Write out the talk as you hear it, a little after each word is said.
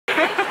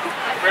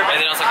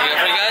Anything else I can get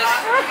for you guys?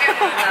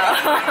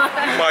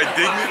 My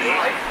dignity,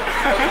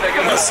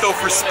 my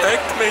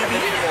self-respect, maybe.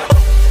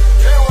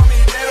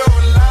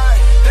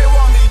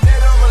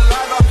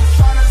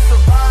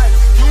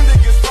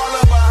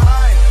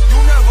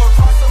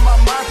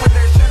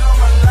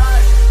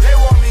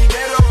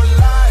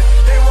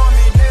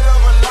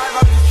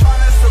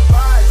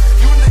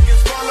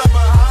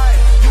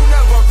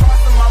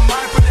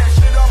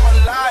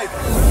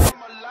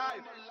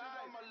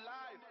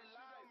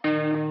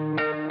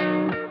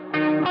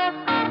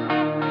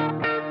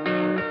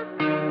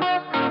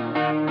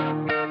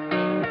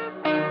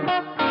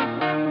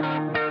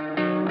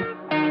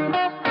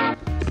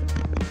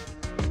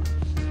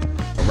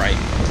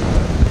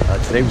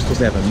 Today we're supposed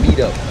to have a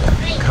meetup.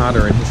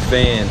 Connor and his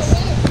fans. As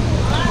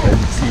you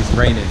can see, it's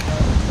raining.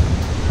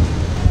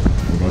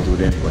 We're gonna do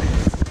it anyway.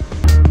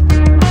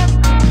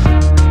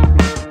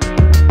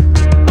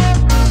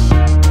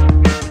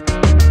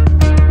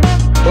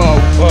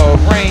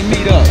 Rain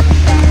meetup.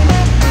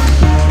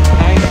 I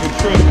ain't even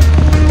tripping.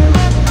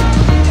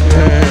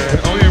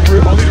 Yeah, only the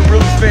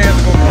realest fans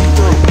are gonna come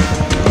through.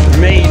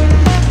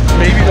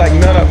 Maybe like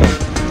none of them.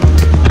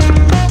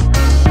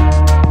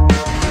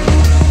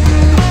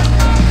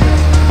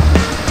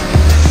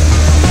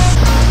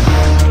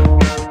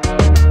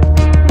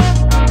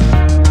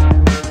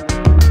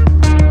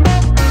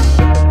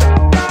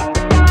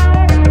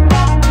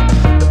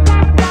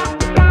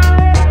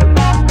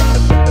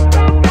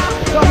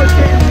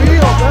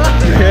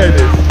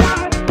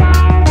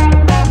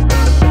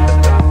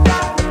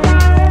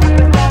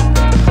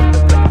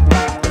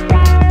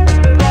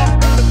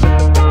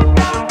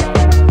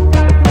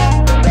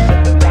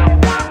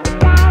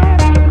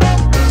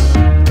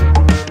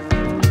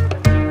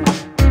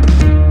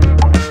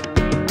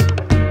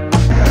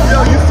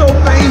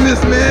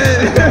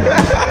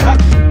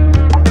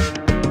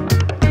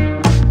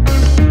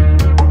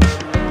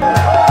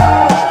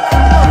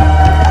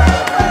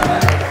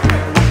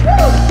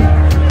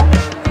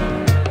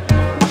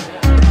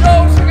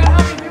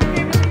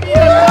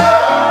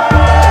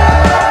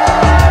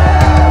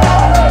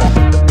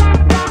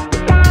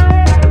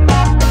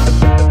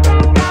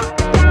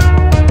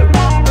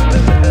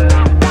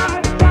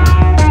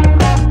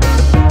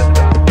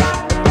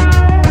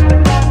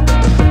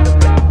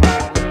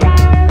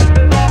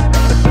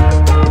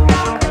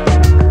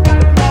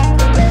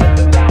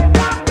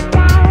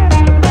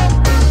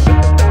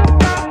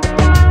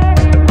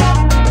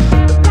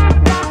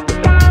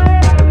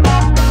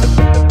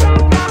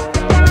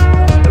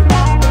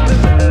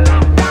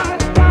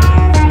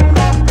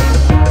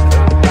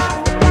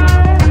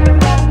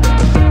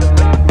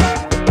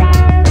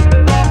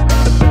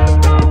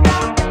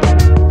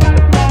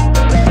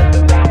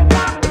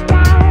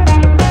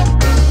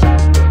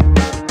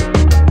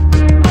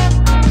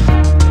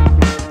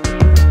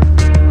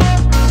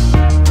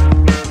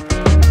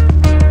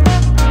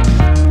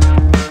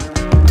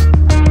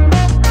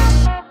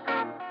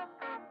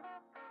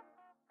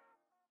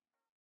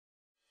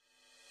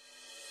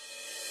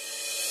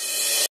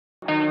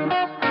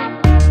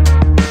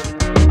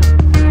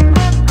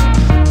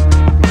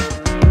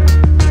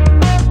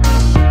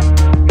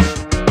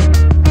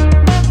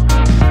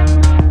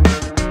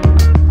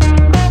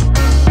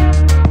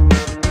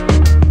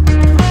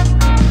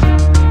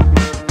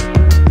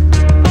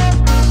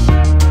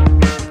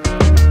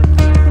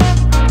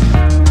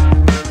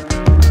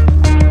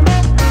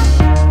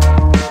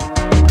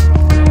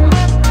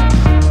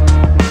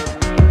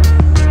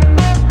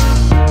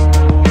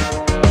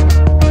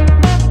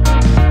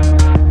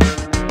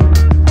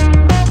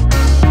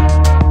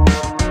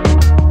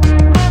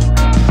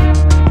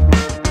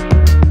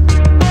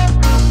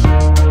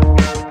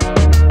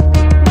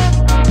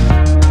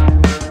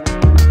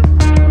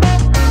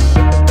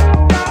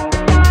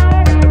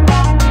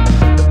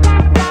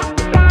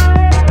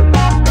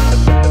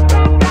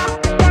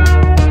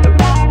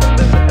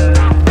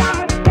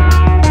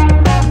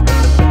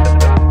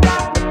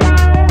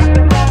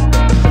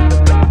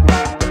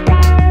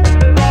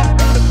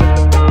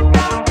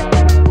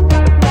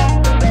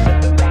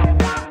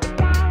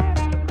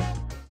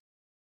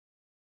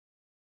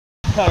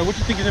 Connor, what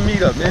you think of the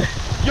meetup, man?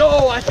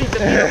 Yo, I think the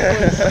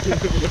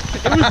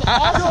meetup was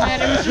awesome,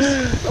 man. It was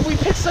just, we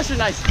picked such a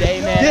nice day,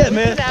 man. Yeah,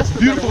 man.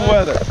 Beautiful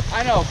weather.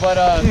 I know, but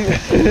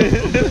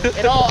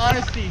in all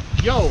honesty,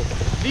 yo,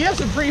 you have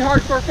some pretty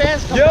hardcore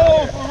fans coming out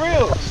here. For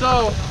real.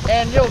 So,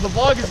 and yo, the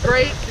vlog is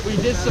great. We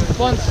did some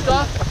fun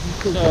stuff.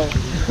 So,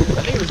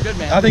 I think it was good,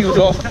 man. I think it was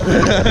awesome.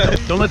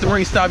 Don't let the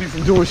rain stop you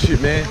from doing shit,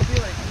 man.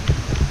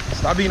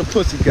 Stop being a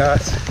pussy,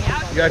 guys.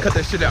 You gotta cut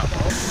that shit out.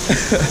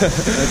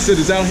 That's it.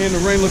 It's out here in the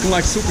rain looking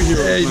like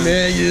superheroes. Hey,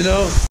 man, you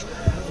know.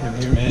 Come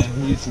here,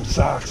 man. We need some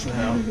socks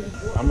now.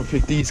 I'm gonna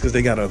pick these because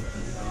they got an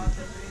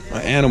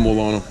animal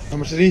on them. How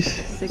much are these?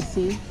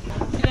 16.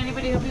 Did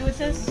anybody help you with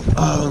this?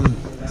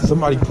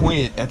 Somebody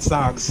pointed at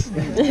socks.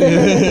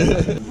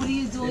 What are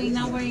you doing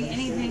not wearing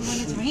anything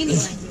when it's raining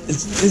like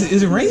this?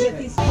 Is it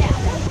raining?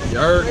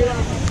 Yard.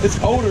 It's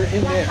older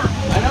in there.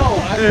 I know.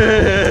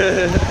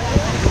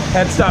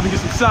 Had to stop and get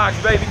some socks,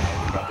 baby.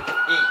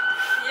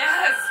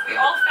 Yes, we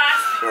all fat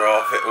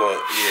Well,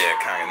 yeah,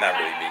 kind of, not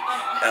really me.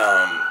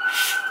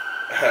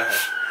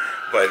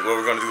 But what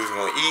we're gonna do is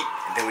we're gonna eat,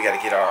 and then we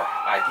gotta get our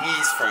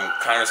IDs from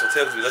Connor's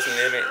Hotel because we listening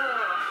to it.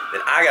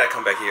 Then I gotta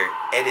come back here,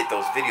 edit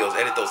those videos,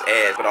 edit those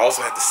ads, but I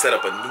also have to set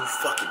up a new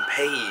fucking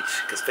page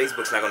because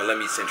Facebook's not gonna let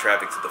me send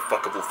traffic to the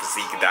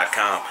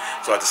fuckablephysique.com.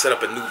 So I have to set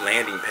up a new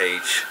landing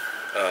page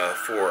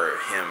for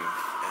him.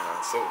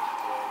 So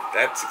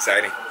that's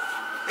exciting.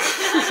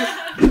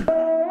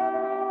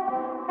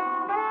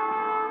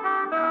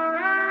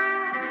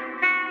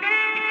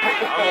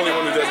 I'm the only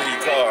one who doesn't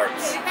eat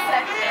carbs.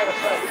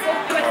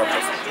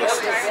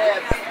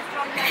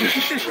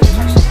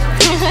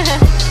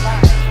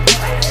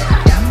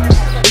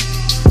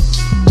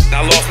 I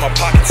lost my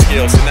pocket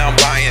scales, so now I'm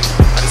buying.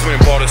 I just went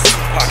and bought us 2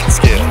 pocket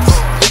scales.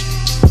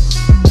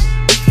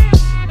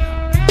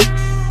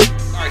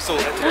 Alright, so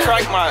to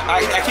track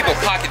I keep a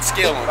pocket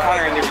scale on.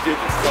 Connor and never did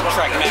this to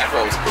track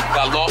macros. But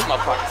I lost my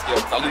pocket scale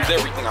because I lose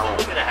everything I own.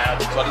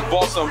 So I just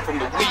bought some from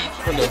the weed,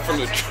 from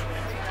the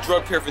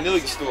drug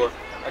paraphernalia store.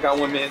 I got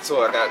one, man,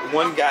 so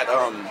one got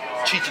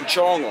Cheech and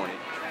Chong on it.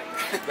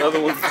 The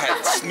other one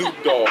got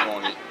Snoop Dogg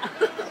on it.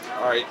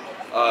 Alright,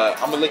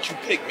 I'm gonna let you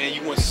pick, man.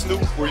 You want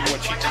Snoop or you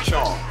want Cheech and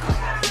Chong?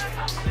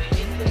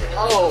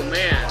 Oh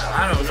man,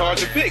 I don't know. It's hard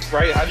to pick,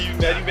 right? How do you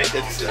make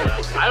that decision?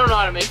 I don't know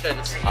how to make that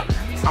decision.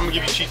 I'm gonna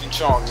give you Cheech and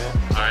Chong, man.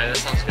 Alright, that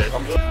sounds good.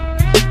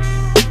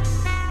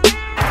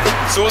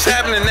 So what's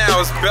happening now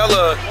is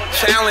Bella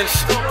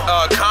challenged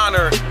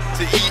Connor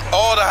to eat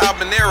all the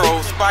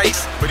habanero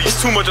spice, but he's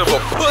too much of a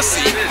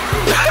pussy.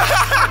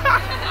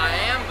 I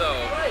am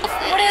though.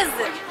 What is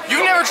it?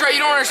 You never try.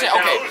 You don't understand.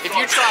 Okay, if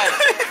you try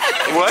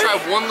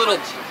one little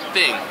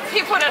thing.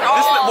 He put it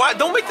all. Why?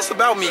 Don't make this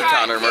about me,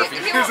 Connor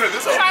Murphy.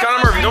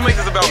 Connor Murphy, don't make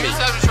this about me. You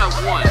just have to try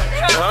one.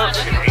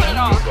 Put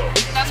it all.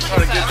 That's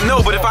what he said.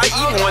 No, but if I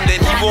eat one, then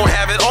he won't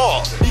have it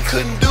all. He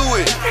couldn't do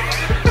it.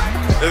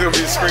 There's gonna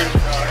be a scream.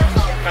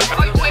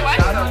 Wait,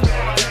 what?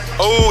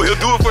 Oh, he'll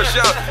do it for a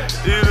shout.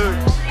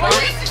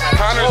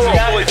 Connor's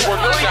always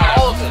working for a shout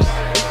out.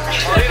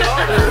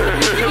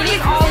 You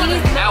need all. You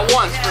need At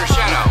once for a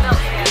shout out.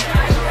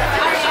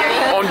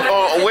 On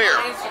where?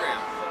 Instagram.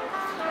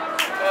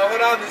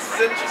 Hold on, this is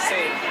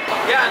interesting.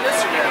 Yeah, on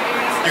Instagram.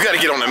 You gotta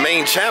get on the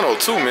main channel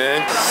too,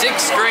 man.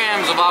 6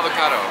 grams of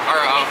avocado, or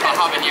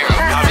habanero.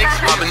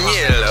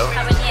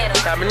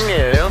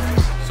 Habanero.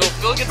 So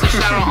Phil gets a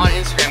shout out on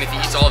Instagram if he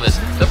eats all of this.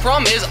 The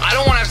problem is, I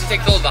don't want to have to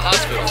take Phil to the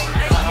hospital.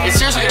 It's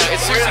seriously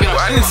gonna.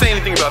 I didn't say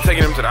anything about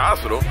taking him to the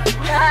hospital.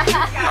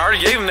 I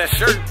already gave him that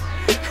shirt.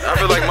 I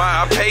feel like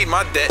I paid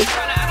my debt.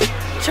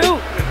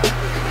 True.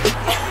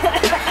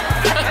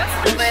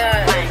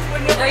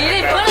 No, you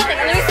didn't put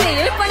anything. Let me see.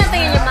 You didn't put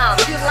anything in your mouth.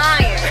 You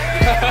lying.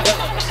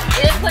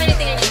 You didn't put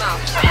anything in your mouth.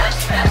 You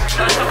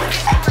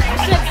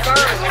should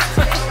burn.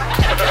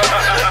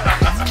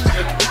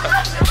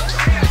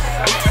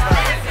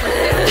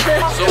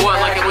 So what,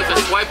 like with the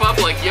swipe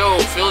up, like, yo,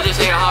 Phil just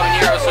ate a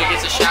habanero, so he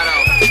gets a shout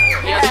out.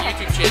 He has a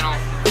YouTube channel.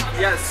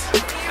 Yes.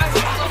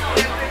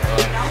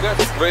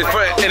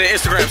 In an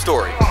Instagram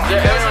story.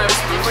 Yeah, everyone has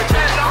a YouTube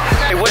channel.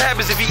 Hey, what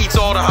happens if he eats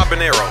all the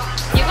habanero?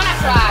 You're gonna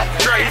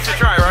try. He should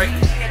try, right?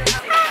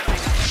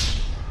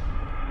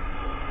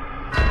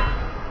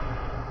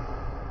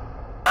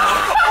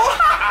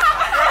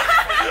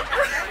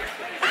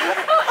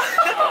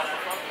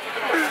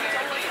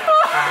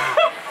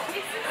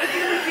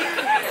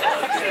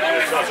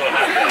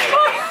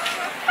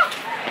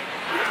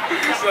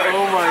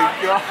 Oh my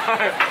god.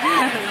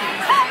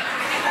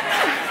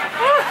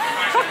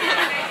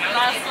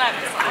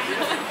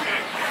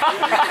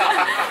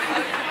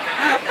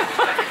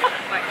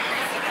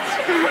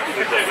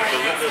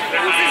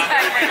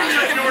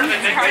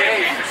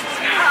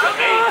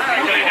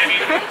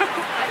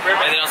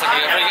 Anything else I can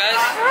get for you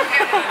guys?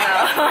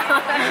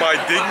 My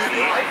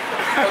dignity?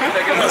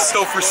 My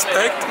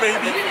self-respect,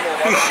 maybe?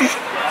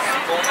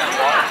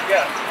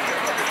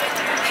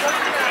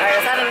 Alright,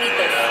 let's have him eat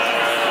this.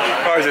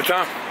 Oh, is it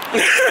time?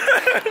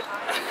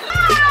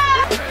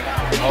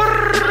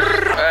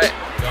 Alright.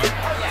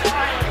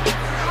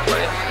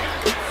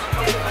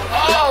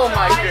 Oh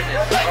my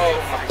goodness. Oh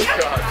my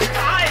god.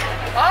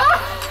 Oh!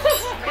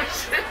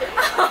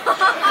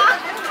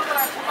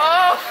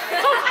 Oh!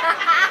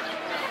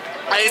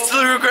 I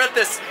still regret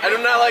this. I do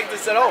not like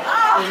this at all.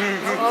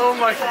 Oh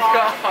my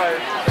god.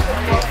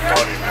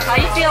 How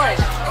you feeling?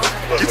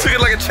 You took it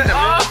like a champ,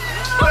 man.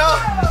 No,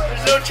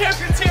 there's no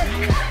champions here.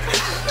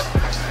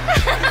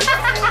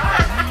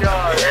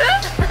 God.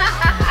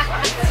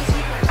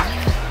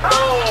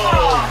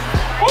 Oh.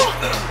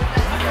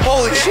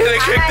 Holy shit,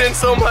 it kicked in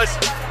so much.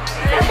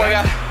 Oh my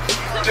god.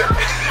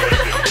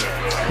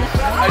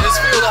 I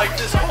just feel like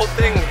this whole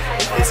thing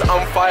is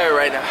on fire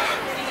right now.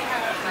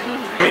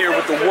 I'm here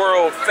with the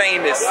world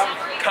famous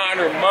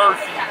Connor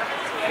Murphy.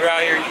 We're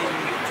out here eating.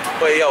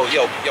 But yo,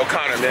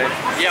 Connor, man.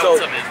 Yeah, so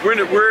what's up, man?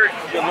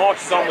 the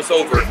launch is almost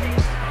over.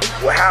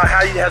 Well, how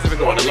has it been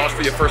going? The launch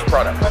for your first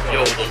product?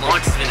 Yo, the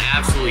launch has been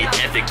absolutely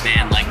epic,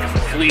 man. Like,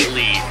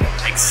 completely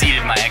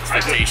exceeded my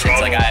expectations.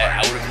 Like,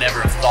 I would have never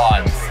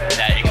thought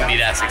that it could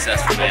be that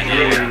successful, man.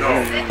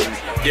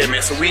 Yeah, man.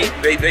 So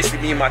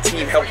basically, me and my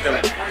team helped them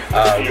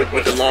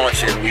with the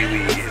launch, and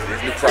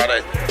this new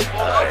product.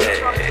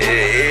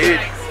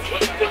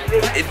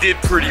 It did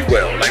pretty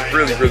well, like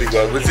really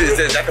well. Is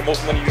that the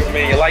most money you ever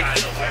made in your life?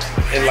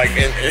 In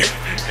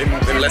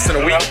less than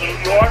a week?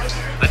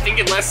 I think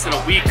in less than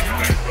a week,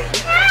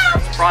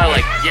 it's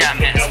probably like, yeah,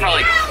 man, it's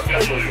probably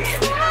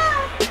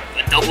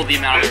like double the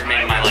amount I've ever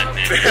made in my life,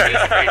 man.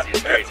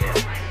 It's crazy.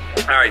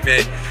 All right,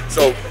 man.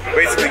 So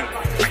basically,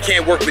 I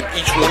can't work with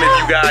each one of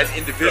you guys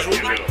individually,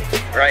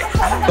 right?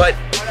 But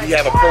we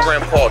have a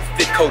program called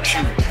Fit Coach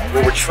You,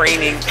 where we're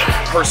training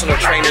personal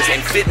trainers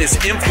and fitness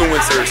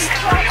influencers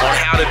on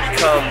how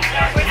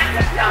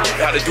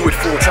to do it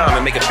full time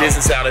and make a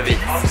business out of it,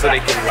 so they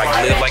can like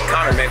live like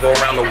Connor, man, go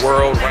around the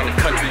world, around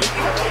the country,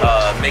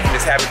 making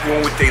this happen,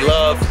 doing what they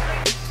love.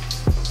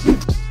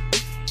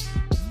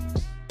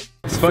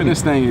 This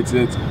fitness thing, it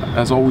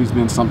has always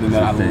been something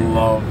that I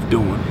love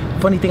doing.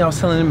 Funny thing, I was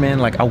telling him, man,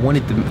 like I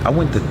went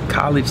to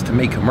college to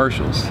make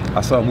commercials.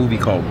 I saw a movie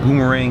called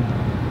Boomerang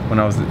when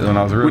I was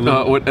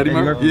really with Eddie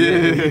Murphy?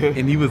 Yeah.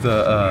 And he was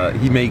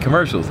he made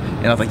commercials,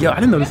 and I was like, yo, I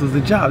didn't know this was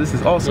a job. This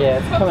is awesome. Yeah,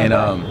 it's coming and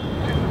back.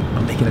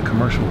 I'm making a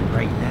commercial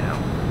right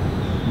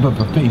now, but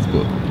for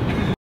Facebook.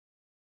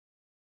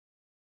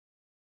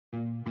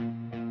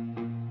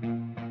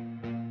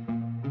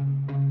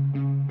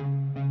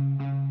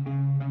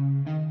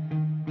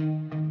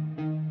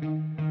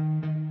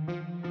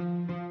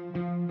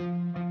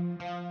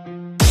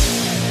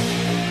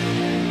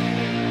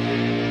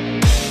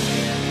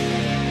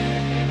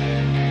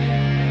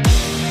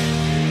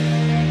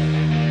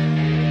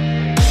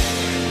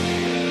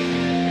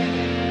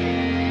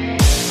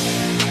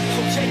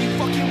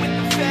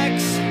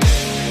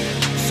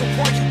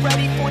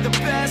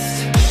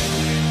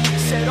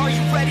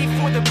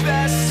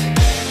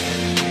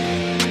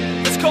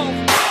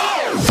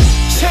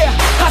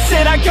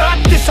 I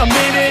got this, I'm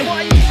in it.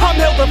 I'm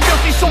hella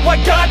filthy, so I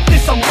got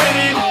this, I'm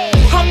winning.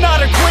 I'm not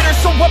a quitter,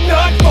 so I'm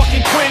not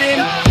fucking quitting.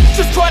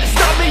 Just try to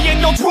stop me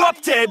and you'll drop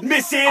dead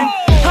missing.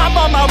 I'm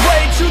on my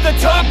way to the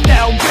top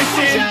now,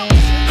 listen.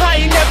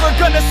 I ain't never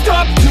gonna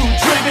stop, too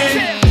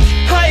driven.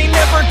 I ain't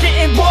never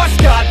getting lost,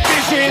 got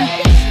vision.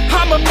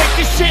 I'ma make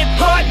this shit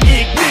hot,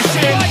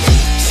 ignition.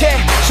 Yeah,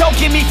 y'all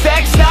give me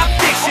facts, not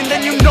fiction.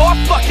 Then you know I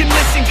fucking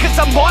listen, cause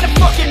I'm on a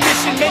fucking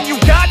mission. Man, you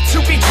got to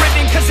be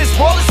driven, cause this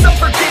world is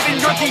unforgiving.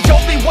 You're the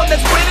only one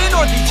that's winning,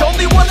 or the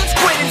only one that's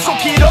quitting. So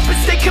get up and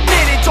stay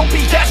committed, don't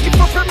be asking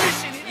for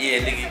permission.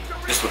 Yeah, nigga,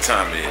 this what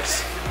time it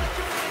is.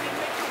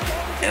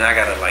 And I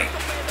gotta like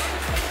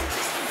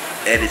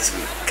edit some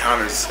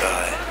Connor's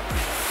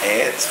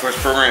ads for his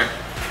program.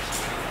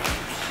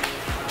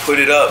 Put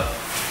it up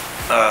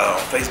on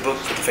Facebook,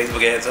 put the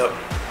Facebook ads up.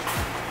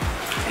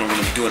 What I'm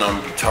gonna be doing, I'm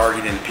gonna be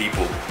targeting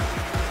people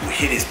who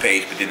hit his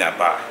page but did not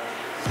buy.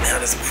 Now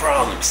there's a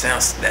problem. It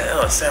sounds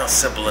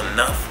simple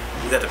enough.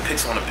 We got the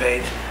pics on the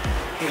page.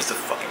 Here's the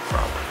fucking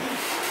problem.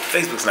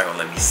 Facebook's not gonna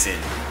let me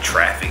send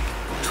traffic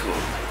to a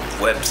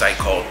website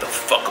called The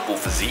Fuckable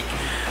Physique.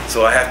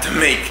 So I have to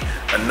make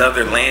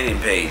another landing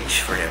page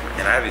for him,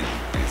 and I haven't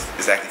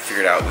exactly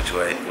figured out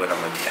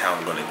how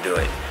I'm gonna do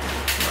it.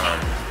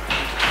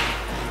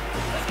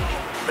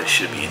 But it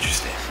should be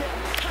interesting.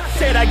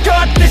 Said I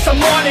got this, I'm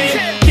on it.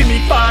 Give me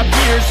 5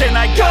 years and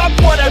I got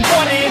what I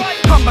wanted.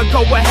 I'ma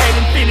go ahead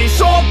and finish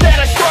all that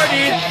I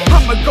started.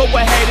 I'ma go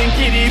ahead and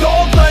get it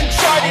all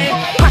uncharted.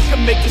 I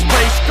can make this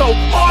place go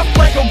off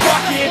like a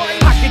rocket.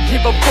 I can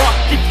give a fuck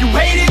if you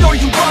hate it or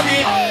you love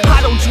it.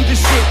 I don't do this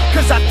shit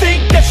cause I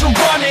think that you're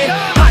on it.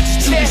 I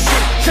just do this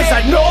shit cause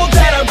I know